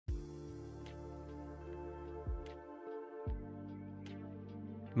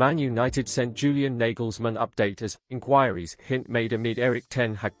Man United sent Julian Nagelsmann update as inquiries hint made amid Erik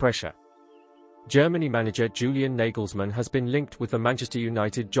Ten Hag pressure. Germany manager Julian Nagelsmann has been linked with the Manchester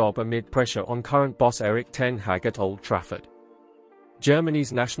United job amid pressure on current boss Erik Ten Hag at Old Trafford.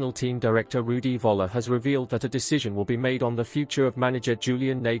 Germany's national team director Rudi Voller has revealed that a decision will be made on the future of manager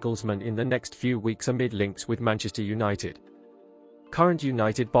Julian Nagelsmann in the next few weeks amid links with Manchester United. Current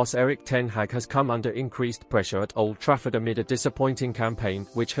United boss Erik Ten Hag has come under increased pressure at Old Trafford amid a disappointing campaign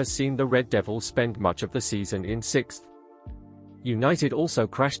which has seen the Red Devils spend much of the season in sixth. United also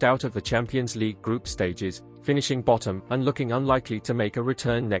crashed out of the Champions League group stages, finishing bottom and looking unlikely to make a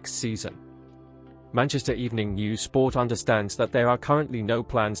return next season. Manchester Evening News Sport understands that there are currently no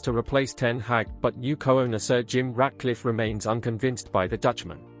plans to replace Ten Hag, but new co-owner Sir Jim Ratcliffe remains unconvinced by the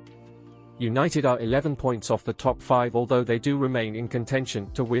Dutchman. United are 11 points off the top 5, although they do remain in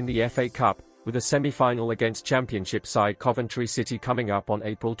contention to win the FA Cup, with a semi-final against Championship side Coventry City coming up on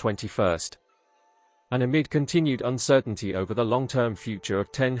April 21st. And amid continued uncertainty over the long-term future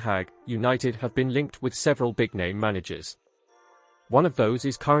of Ten Hag, United have been linked with several big-name managers. One of those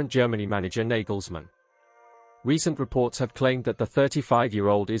is current Germany manager Nagelsmann. Recent reports have claimed that the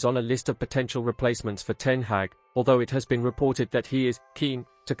 35-year-old is on a list of potential replacements for Ten Hag, although it has been reported that he is keen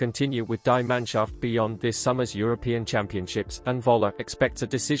to continue with Die Mannschaft beyond this summer's European Championships, and Voller expects a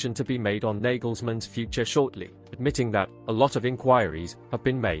decision to be made on Nagelsmann's future shortly, admitting that a lot of inquiries have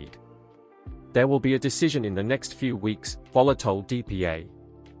been made. There will be a decision in the next few weeks, Voller told DPA.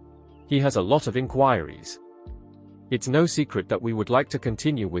 He has a lot of inquiries. It's no secret that we would like to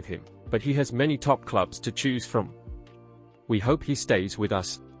continue with him, but he has many top clubs to choose from. We hope he stays with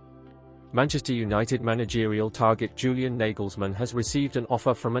us. Manchester United managerial target Julian Nagelsmann has received an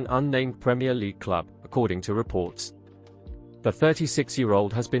offer from an unnamed Premier League club, according to reports. The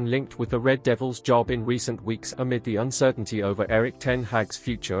 36-year-old has been linked with the Red Devils job in recent weeks amid the uncertainty over Erik Ten Hag's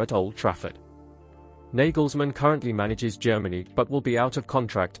future at Old Trafford. Nagelsmann currently manages Germany but will be out of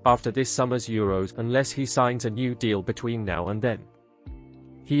contract after this summer's Euros unless he signs a new deal between now and then.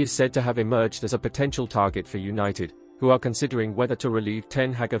 He is said to have emerged as a potential target for United, who are considering whether to relieve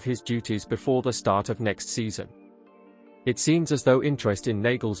Ten Hag of his duties before the start of next season. It seems as though interest in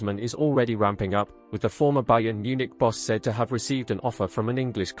Nagelsmann is already ramping up, with the former Bayern Munich boss said to have received an offer from an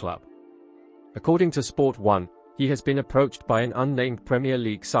English club. According to Sport 1, he has been approached by an unnamed Premier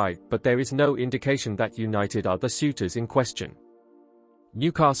League side, but there is no indication that United are the suitors in question.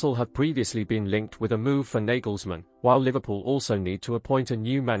 Newcastle have previously been linked with a move for Nagelsmann, while Liverpool also need to appoint a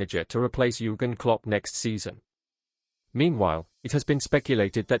new manager to replace Jurgen Klopp next season. Meanwhile, it has been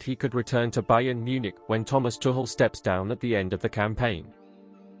speculated that he could return to Bayern Munich when Thomas Tuchel steps down at the end of the campaign.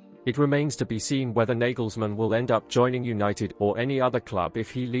 It remains to be seen whether Nagelsmann will end up joining United or any other club if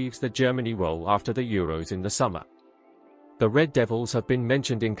he leaves the Germany role after the Euros in the summer. The Red Devils have been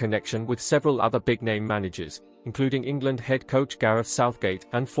mentioned in connection with several other big-name managers, including England head coach Gareth Southgate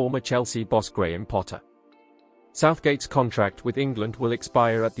and former Chelsea boss Graham Potter. Southgate's contract with England will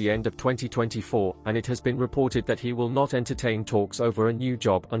expire at the end of 2024, and it has been reported that he will not entertain talks over a new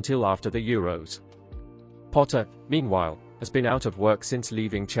job until after the Euros. Potter, meanwhile, has been out of work since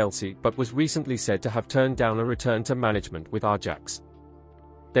leaving Chelsea but was recently said to have turned down a return to management with Ajax.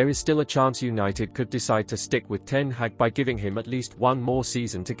 There is still a chance United could decide to stick with Ten Hag by giving him at least one more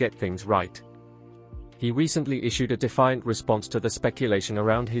season to get things right. He recently issued a defiant response to the speculation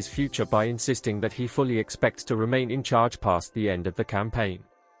around his future by insisting that he fully expects to remain in charge past the end of the campaign.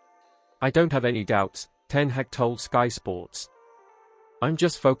 "I don't have any doubts," Ten Hag told Sky Sports. "I'm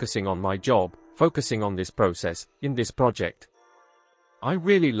just focusing on my job, focusing on this process, in this project. I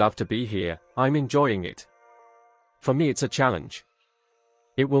really love to be here, I'm enjoying it. For me it's a challenge.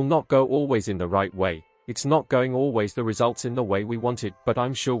 It will not go always in the right way. It's not going always the results in the way we wanted, but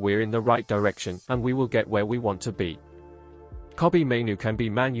I'm sure we're in the right direction and we will get where we want to be. Kobbie Mainoo can be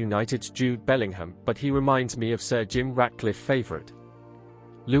Man United's Jude Bellingham, but he reminds me of Sir Jim Ratcliffe favourite."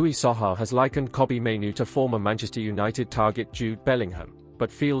 Louis Sohar has likened Kobbie Mainoo to former Manchester United target Jude Bellingham,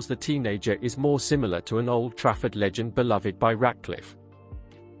 but feels the teenager is more similar to an Old Trafford legend beloved by Ratcliffe.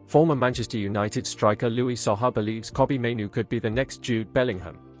 Former Manchester United striker Louis Sohar believes Kobbie Mainoo could be the next Jude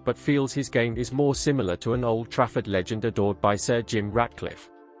Bellingham, but feels his game is more similar to an Old Trafford legend adored by Sir Jim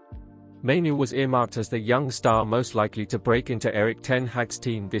Ratcliffe. Mainoo was earmarked as the young star most likely to break into Erik Ten Hag's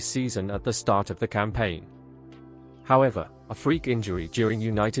team this season at the start of the campaign. However, a freak injury during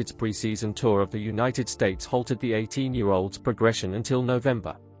United's pre-season tour of the United States halted the 18-year-old's progression until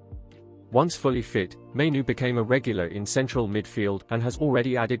November. Once fully fit, Mainoo became a regular in central midfield and has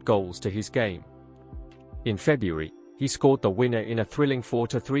already added goals to his game. In February, he scored the winner in a thrilling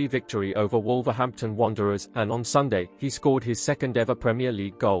 4-3 victory over Wolverhampton Wanderers, and on Sunday, he scored his second ever Premier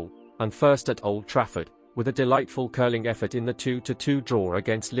League goal, and first at Old Trafford, with a delightful curling effort in the 2-2 draw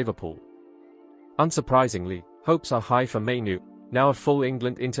against Liverpool. Unsurprisingly, hopes are high for Mainoo, now a full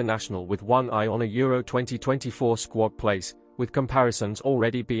England international with one eye on a Euro 2024 squad place, with comparisons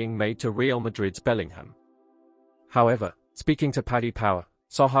already being made to Real Madrid's Bellingham. However, speaking to Paddy Power,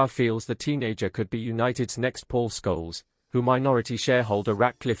 Soha feels the teenager could be United's next Paul Scholes, who minority shareholder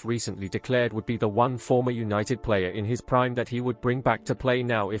Ratcliffe recently declared would be the one former United player in his prime that he would bring back to play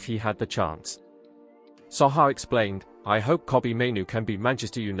now if he had the chance. Soha explained, "I hope Kobbie Mainoo can be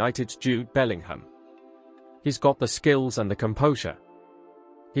Manchester United's Jude Bellingham. He's got the skills and the composure.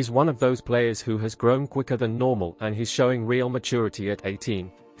 He's one of those players who has grown quicker than normal and he's showing real maturity at 18,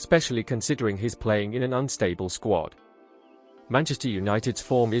 especially considering he's playing in an unstable squad. Manchester United's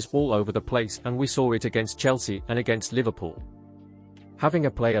form is all over the place and we saw it against Chelsea and against Liverpool. Having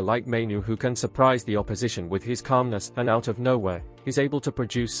a player like Mainoo who can surprise the opposition with his calmness and out of nowhere, is able to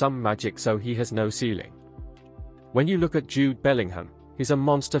produce some magic, so he has no ceiling. When you look at Jude Bellingham, he's a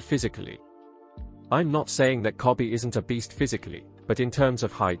monster physically. I'm not saying that Kobbie isn't a beast physically, but in terms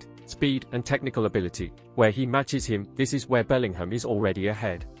of height, speed and technical ability, where he matches him, this is where Bellingham is already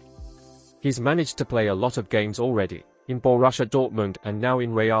ahead. He's managed to play a lot of games already, in Borussia Dortmund and now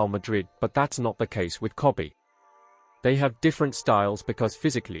in Real Madrid, but that's not the case with Kobbie. They have different styles because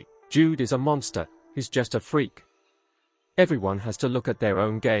physically, Jude is a monster, he's just a freak. Everyone has to look at their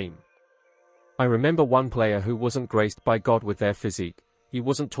own game. I remember one player who wasn't graced by God with their physique. He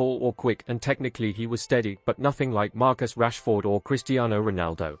wasn't tall or quick and technically he was steady, but nothing like Marcus Rashford or Cristiano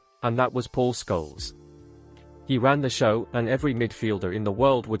Ronaldo, and that was Paul Scholes. He ran the show and every midfielder in the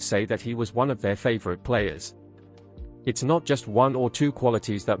world would say that he was one of their favorite players. It's not just one or two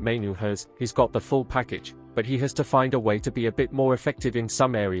qualities that Mainoo has, he's got the full package, but he has to find a way to be a bit more effective in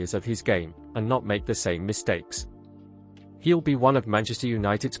some areas of his game, and not make the same mistakes. He'll be one of Manchester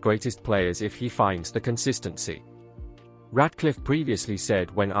United's greatest players if he finds the consistency. Ratcliffe previously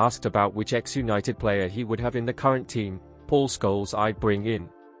said when asked about which ex-United player he would have in the current team, Paul Scholes I'd bring in.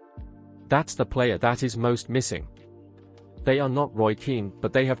 That's the player that is most missing. They are not Roy Keane,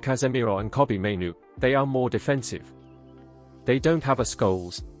 but they have Casemiro and Kobbie Mainoo, they are more defensive. They don't have a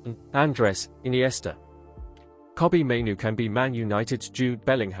Scholes, Andres, Iniesta. Kobbie Mainoo can be Man United's Jude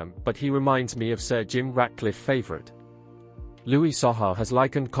Bellingham, but he reminds me of Sir Jim Ratcliffe favourite. Louis Soha has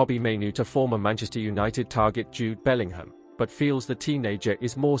likened Kobbie Mainoo to former Manchester United target Jude Bellingham, but feels the teenager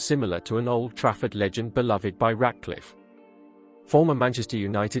is more similar to an Old Trafford legend beloved by Ratcliffe. Former Manchester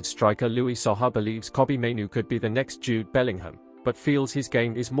United striker Louis Soha believes Kobbie Mainoo could be the next Jude Bellingham, but feels his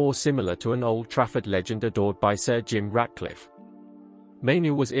game is more similar to an Old Trafford legend adored by Sir Jim Ratcliffe.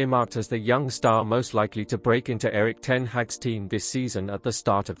 Mainoo was earmarked as the young star most likely to break into Erik Ten Hag's team this season at the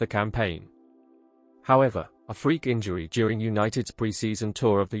start of the campaign. However, a freak injury during United's pre-season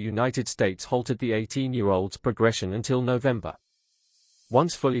tour of the United States halted the 18-year-old's progression until November.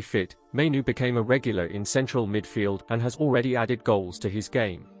 Once fully fit, Mainoo became a regular in central midfield and has already added goals to his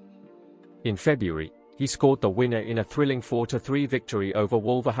game. In February, he scored the winner in a thrilling 4-3 victory over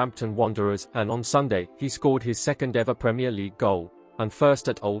Wolverhampton Wanderers, and on Sunday, he scored his second ever Premier League goal, and first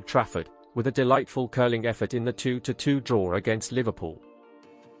at Old Trafford, with a delightful curling effort in the 2-2 draw against Liverpool.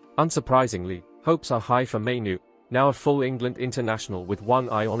 Unsurprisingly, hopes are high for Mainoo, now a full England international with one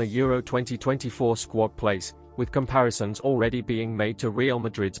eye on a Euro 2024 squad place, with comparisons already being made to Real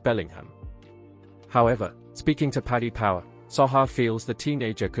Madrid's Bellingham. However, speaking to Paddy Power, Soha feels the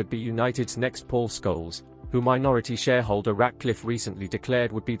teenager could be United's next Paul Scholes, who minority shareholder Ratcliffe recently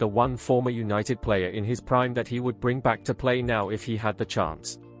declared would be the one former United player in his prime that he would bring back to play now if he had the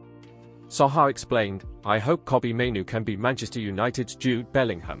chance. Soha explained, "I hope Kobbie Mainoo can be Manchester United's Jude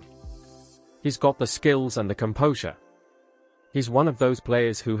Bellingham. He's got the skills and the composure. He's one of those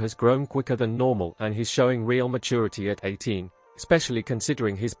players who has grown quicker than normal and he's showing real maturity at 18, especially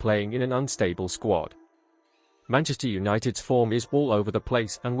considering he's playing in an unstable squad. Manchester United's form is all over the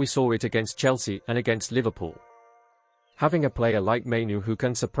place and we saw it against Chelsea and against Liverpool. Having a player like Mainoo who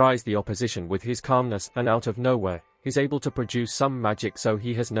can surprise the opposition with his calmness and out of nowhere, is able to produce some magic, so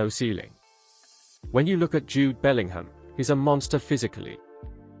he has no ceiling. When you look at Jude Bellingham, he's a monster physically.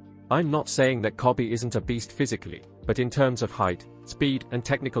 I'm not saying that Kobbie isn't a beast physically, but in terms of height, speed and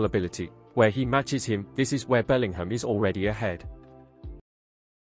technical ability, where he matches him, this is where Bellingham is already ahead.